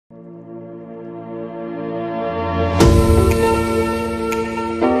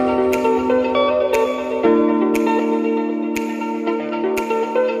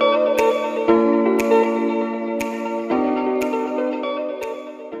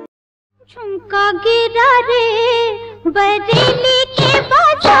झुमका गिरा रे बरेली के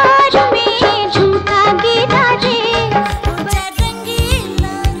बाजार में, झुमका गिरा रे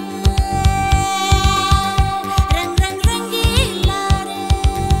रंगीला रे, रंग रंग रंगीला रे।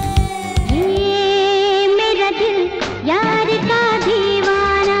 ये मेरा दिल यार का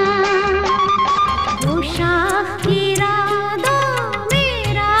दीवाना, वो शाख गिरा दो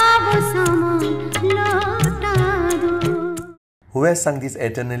मेरा वो सामान लौटा दो। Who has sung these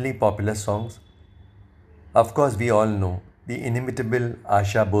eternally popular songs? Of course, we all know the inimitable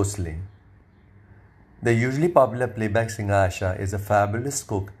Asha Bhosle. The usually popular playback singer Asha is a fabulous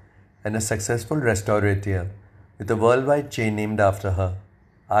cook and a successful restaurateur with a worldwide chain named after her,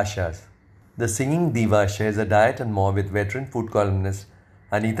 Asha's. The singing diva shares a diet and more with veteran food columnists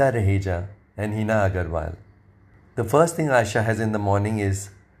Anita Raheja and Hina Agarwal. The first thing Asha has in the morning is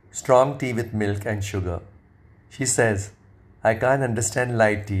strong tea with milk and sugar. She says, "I can't understand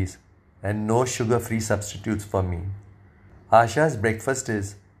light teas and no sugar-free substitutes for me." Asha's breakfast is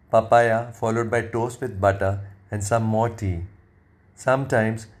papaya followed by toast with butter and some more tea.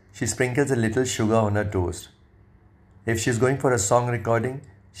 Sometimes she sprinkles a little sugar on her toast. If she's going for a song recording,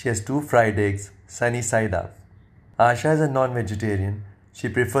 she has 2 fried eggs sunny side up. Asha is a non-vegetarian.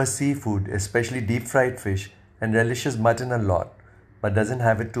 She prefers seafood, especially deep fried fish, and relishes mutton a lot, but doesn't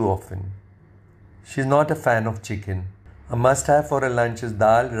have it too often. She's not a fan of chicken. A must-have for her lunch is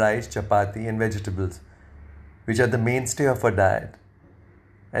dal, rice, chapati and vegetables, which are the mainstay of her diet.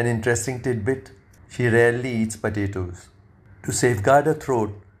 An interesting tidbit, she rarely eats potatoes. To safeguard her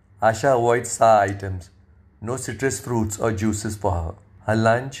throat, Asha avoids sour items, no citrus fruits or juices for her. Her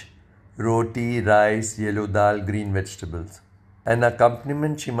lunch, roti, rice, yellow dal, green vegetables. An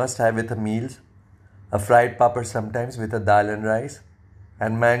accompaniment she must have with her meals, a fried papad sometimes with her dal and rice,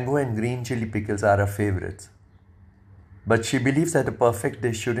 and mango and green chili pickles are her favorites. But she believes that a perfect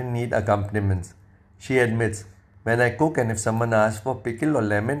dish shouldn't need accompaniments. She admits, "When I cook and if someone asks for pickle or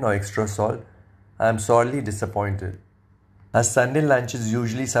lemon or extra salt, I am sorely disappointed." Her Sunday lunch is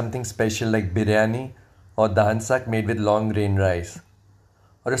usually something special like biryani or dhansak made with long grain rice,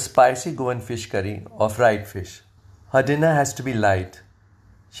 or a spicy Goan fish curry or fried fish. Her dinner has to be light.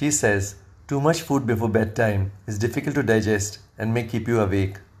 She says, too much food before bedtime is difficult to digest and may keep you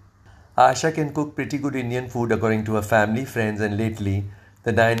awake. Asha can cook pretty good Indian food according to her family, friends and lately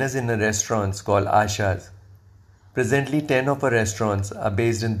the diners in her restaurants called Asha's. Presently 10 of her restaurants are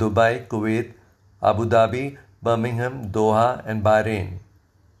based in Dubai, Kuwait, Abu Dhabi, Birmingham, Doha and Bahrain.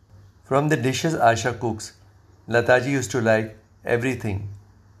 From the dishes Asha cooks, Lataji used to like everything.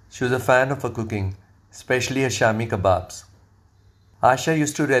 She was a fan of her cooking, especially her Shami kebabs. Asha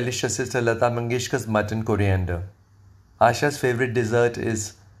used to relish her sister Lata Manegshkar's mutton coriander. Asha's favorite dessert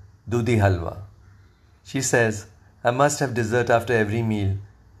is Dudhi halwa. She says, "I must have dessert after every meal.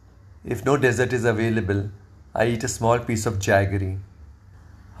 If no dessert is available, I eat a small piece of jaggery."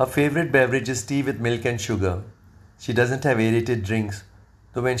 Her favorite beverage is tea with milk and sugar. She doesn't have aerated drinks,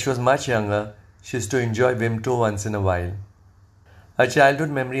 though when she was much younger, she used to enjoy Vimto once in a while. Her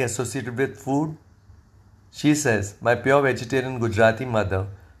childhood memory associated with food? She says, "My pure vegetarian Gujarati mother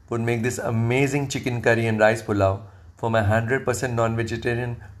would make this amazing chicken curry and rice pulao for my 100%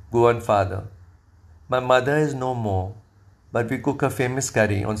 non-vegetarian Goan father. My mother is no more, but we cook her famous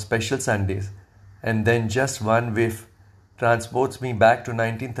curry on special Sundays, and then just one whiff transports me back to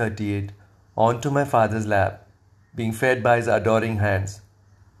 1938 onto my father's lap, being fed by his adoring hands.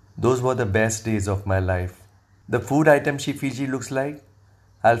 Those were the best days of my life." The food item she Fiji looks like?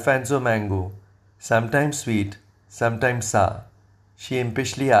 Alfonso mango, sometimes sweet, sometimes sour. She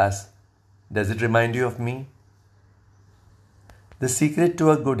impishly asks, "Does it remind you of me?" The secret to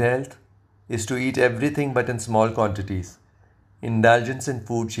her good health is to eat everything but in small quantities. Indulgence in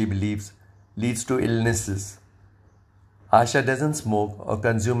food, she believes, leads to illnesses. Asha doesn't smoke or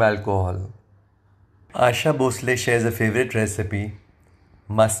consume alcohol. Asha Bhosle shares a favorite recipe,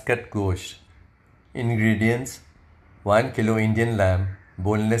 Muscat gosht. Ingredients: 1 kilo Indian lamb,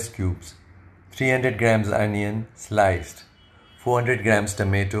 boneless cubes, 300 grams onion, sliced, 400 grams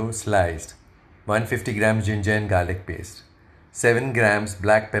tomato, sliced, 150 grams ginger and garlic paste, 7 grams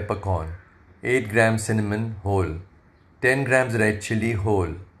black peppercorn, 8 grams cinnamon whole, 10 grams red chili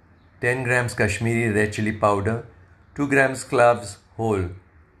whole, 10 grams Kashmiri red chili powder, 2 grams cloves whole,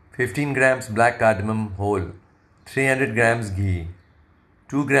 15 grams black cardamom whole, 300 grams ghee,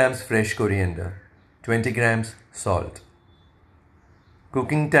 2 grams fresh coriander, 20 grams salt.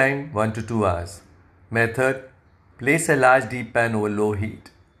 Cooking time 1 to 2 hours. Method: place a large deep pan over low heat.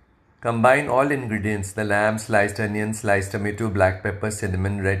 Combine all ingredients, the lamb, sliced onion, sliced tomato, black pepper,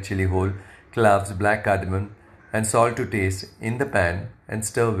 cinnamon, red chili whole, cloves, black cardamom and salt to taste in the pan and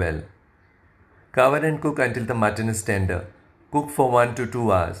stir well. Cover and cook until the mutton is tender. Cook for 1 to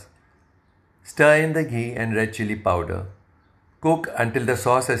 2 hours. Stir in the ghee and red chili powder. Cook until the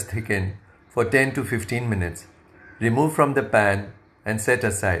sauce has thickened for 10 to 15 minutes. Remove from the pan and set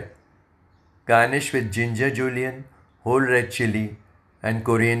aside. Garnish with ginger julienne, whole red chili and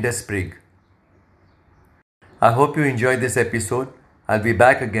coriander sprig. I hope you enjoyed this episode. I'll be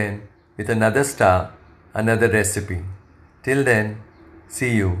back again with another star, another recipe. Till then,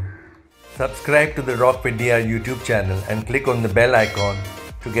 see you. Subscribe to the Rock with DR YouTube channel and click on the bell icon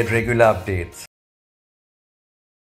to get regular updates.